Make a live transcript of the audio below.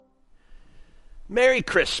Merry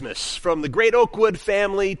Christmas from the Great Oakwood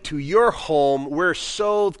family to your home. We're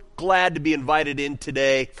so glad to be invited in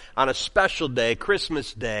today on a special day,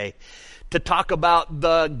 Christmas Day, to talk about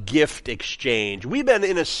the gift exchange. We've been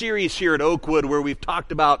in a series here at Oakwood where we've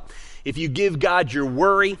talked about if you give God your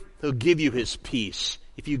worry, He'll give you His peace.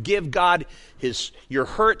 If you give God your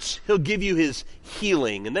hurts, He'll give you His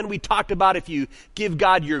healing. And then we talked about if you give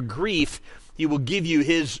God your grief, He will give you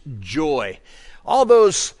His joy. All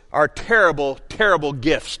those are terrible, terrible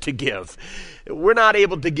gifts to give. We're not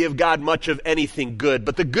able to give God much of anything good.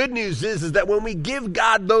 But the good news is that when we give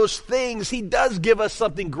God those things, He does give us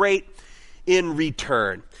something great in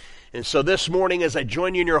return. And so this morning, as I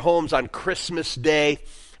join you in your homes on Christmas Day,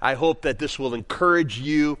 I hope that this will encourage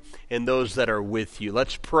you and those that are with you.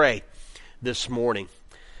 Let's pray this morning.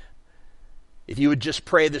 If you would just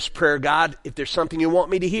pray this prayer, God, if there's something you want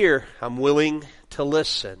me to hear, I'm willing to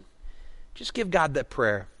listen. Just give God that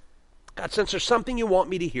prayer. God, since there's something you want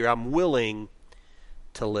me to hear, I'm willing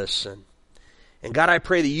to listen. And God, I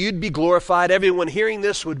pray that you'd be glorified. Everyone hearing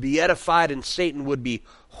this would be edified and Satan would be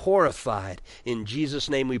horrified. In Jesus'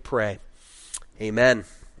 name we pray. Amen.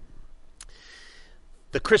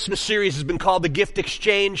 The Christmas series has been called The Gift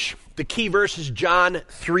Exchange. The key verse is John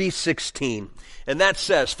 3:16. And that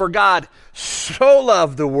says, "For God so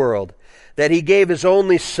loved the world that He gave His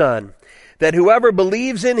only Son, that whoever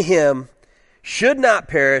believes in Him should not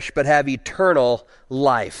perish, but have eternal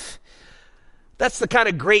life." That's the kind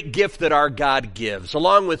of great gift that our God gives.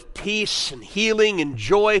 Along with peace and healing and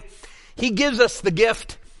joy, He gives us the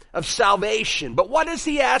gift of salvation. But what does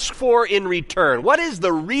He ask for in return? What is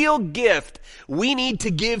the real gift we need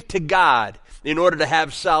to give to God in order to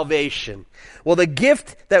have salvation? Well, the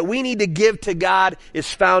gift that we need to give to God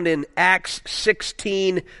is found in Acts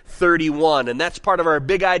 16:31, and that's part of our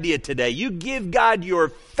big idea today. You give God your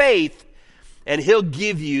faith, and He'll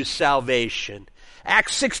give you salvation.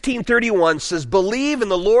 Acts 16:31 says, "Believe in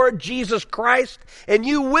the Lord Jesus Christ, and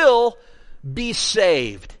you will be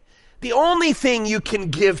saved." The only thing you can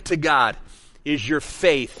give to God is your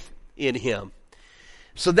faith in Him.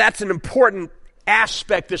 So that's an important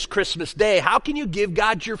aspect this Christmas Day. How can you give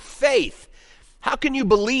God your faith? How can you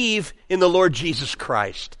believe in the Lord Jesus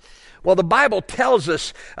Christ? Well, the Bible tells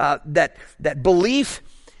us that belief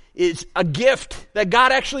is a gift that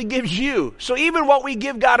God actually gives you. So even what we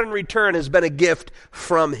give God in return has been a gift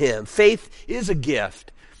from Him. Faith is a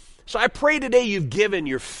gift. So I pray today you've given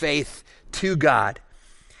your faith to God.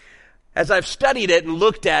 As I've studied it and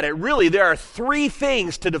looked at it, really there are three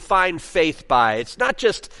things to define faith by. It's not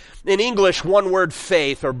just in English one word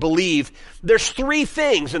faith or believe. There's three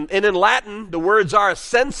things. And in Latin, the words are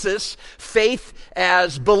sensus, faith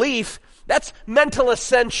as belief. That's mental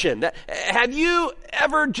ascension. Have you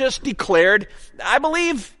ever just declared, I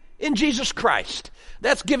believe in Jesus Christ?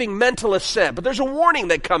 That's giving mental assent. But there's a warning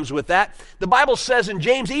that comes with that. The Bible says in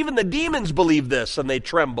James, even the demons believe this and they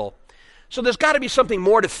tremble. So there's got to be something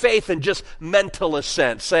more to faith than just mental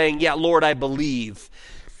assent, saying, yeah, Lord, I believe.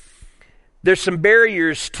 There's some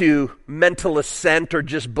barriers to mental assent or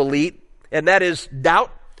just belief, and that is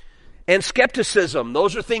doubt and skepticism.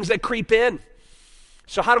 Those are things that creep in.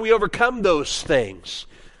 So how do we overcome those things?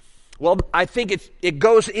 Well, I think it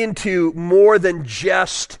goes into more than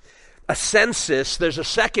just a census. There's a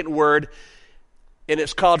second word, and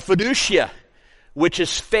it's called fiducia, which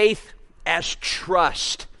is faith as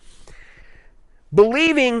trust.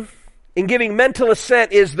 Believing and giving mental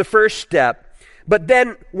assent is the first step. But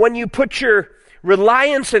then when you put your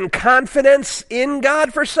reliance and confidence in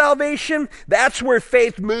God for salvation, that's where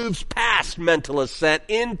faith moves past mental assent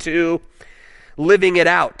into living it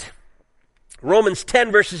out. Romans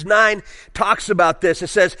 10 verses 9 talks about this. It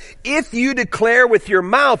says, if you declare with your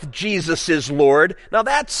mouth Jesus is Lord, now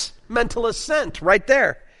that's mental assent right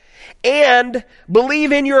there, and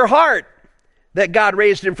believe in your heart that God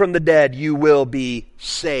raised Him from the dead, you will be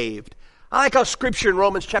saved. I like how Scripture in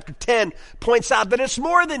Romans chapter 10 points out that it's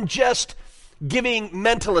more than just giving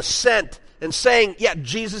mental assent and saying, yeah,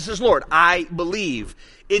 Jesus is Lord, I believe.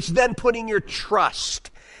 It's then putting your trust.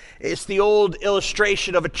 It's the old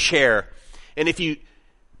illustration of a chair. And if you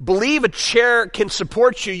believe a chair can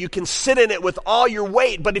support you, you can sit in it with all your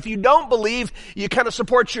weight. But if you don't believe, you kind of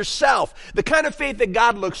support yourself. The kind of faith that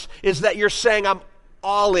God looks is that you're saying, I'm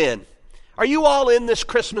all in. Are you all in this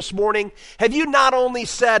Christmas morning? Have you not only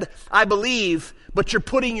said, I believe, but you're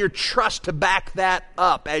putting your trust to back that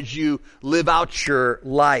up as you live out your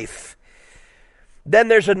life? Then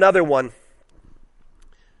there's another one.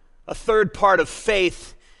 A third part of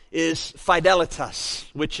faith is fidelitas,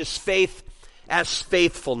 which is faith as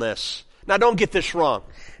faithfulness. Now don't get this wrong.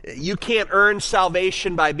 You can't earn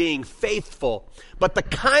salvation by being faithful. But the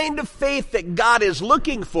kind of faith that God is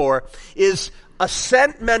looking for is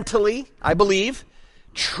assent mentally, I believe,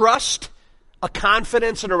 trust, a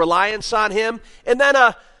confidence and a reliance on Him, and then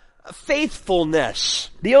a faithfulness.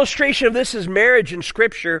 The illustration of this is marriage in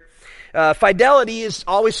Scripture. Fidelity is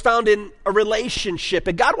always found in a relationship,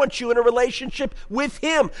 and God wants you in a relationship with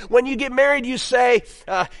Him. When you get married, you say,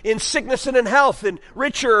 in sickness and in health, and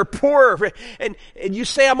richer or poorer, and you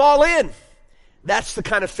say, I'm all in. That's the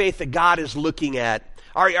kind of faith that God is looking at.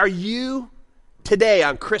 Are you today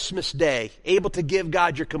on Christmas Day able to give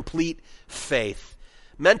God your complete faith?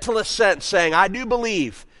 Mental assent, saying, I do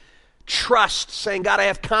believe. Trust, saying, God, I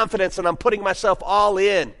have confidence and I'm putting myself all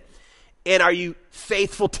in. And are you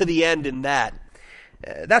faithful to the end in that?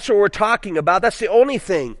 That's what we're talking about. That's the only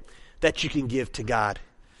thing that you can give to God.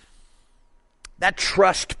 That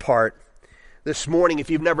trust part this morning,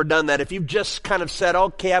 if you've never done that, if you've just kind of said,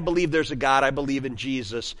 okay, I believe there's a God, I believe in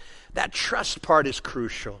Jesus, that trust part is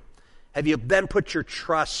crucial. Have you then put your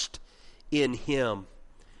trust in Him?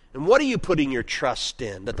 And what are you putting your trust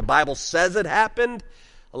in? That the Bible says it happened?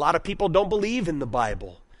 A lot of people don't believe in the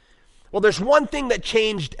Bible. Well, there's one thing that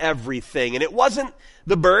changed everything, and it wasn't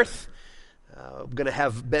the birth. I'm going to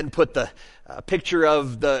have Ben put the picture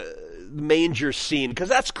of the manger scene, because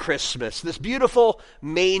that's Christmas, this beautiful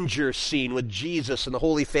manger scene with Jesus and the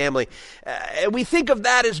Holy Family. And we think of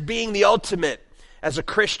that as being the ultimate as a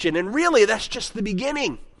Christian, and really that's just the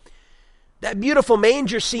beginning. That beautiful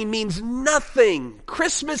manger scene means nothing.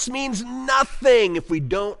 Christmas means nothing if we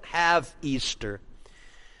don't have Easter.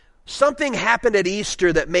 Something happened at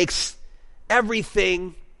Easter that makes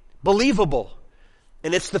everything believable.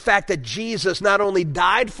 And it's the fact that Jesus not only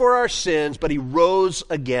died for our sins, but He rose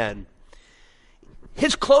again.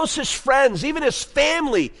 His closest friends, even His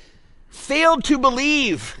family, failed to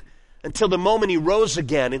believe until the moment He rose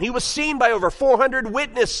again. And He was seen by over 400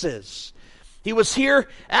 witnesses. He was here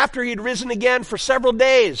after He had risen again for several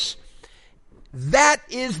days. That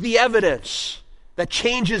is the evidence that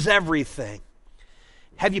changes everything.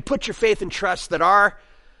 Have you put your faith and trust that our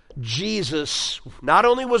Jesus not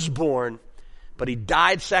only was born, but He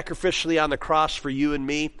died sacrificially on the cross for you and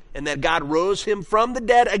me, and that God rose Him from the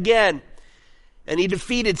dead again, and He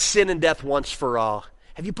defeated sin and death once for all?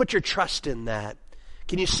 Have you put your trust in that?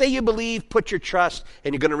 Can you say you believe, put your trust,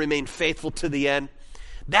 and you're going to remain faithful to the end?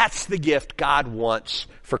 That's the gift God wants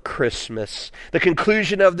for Christmas. The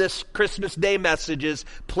conclusion of this Christmas Day message is,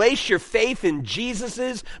 place your faith in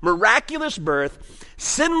Jesus' miraculous birth,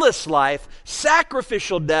 sinless life,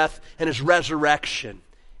 sacrificial death, and His resurrection.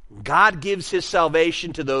 God gives His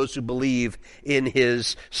salvation to those who believe in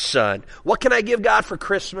His Son. What can I give God for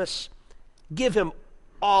Christmas? Give Him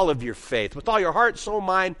all of your faith, with all your heart, soul,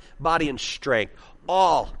 mind, body, and strength.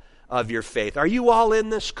 All of your faith. Are you all in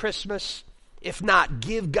this Christmas? If not,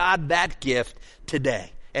 give God that gift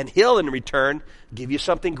today. And He'll, in return, give you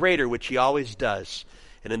something greater, which He always does.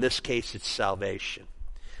 And in this case, it's salvation.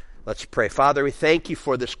 Let's pray. Father, we thank You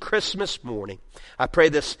for this Christmas morning. I pray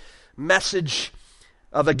this message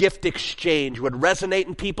of a gift exchange would resonate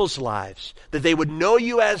in people's lives, that they would know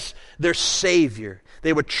You as their Savior.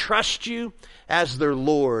 They would trust You as their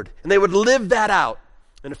Lord. And they would live that out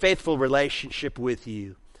in a faithful relationship with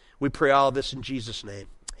You. We pray all of this in Jesus' name.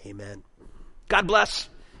 Amen. God bless.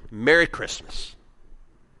 Merry Christmas.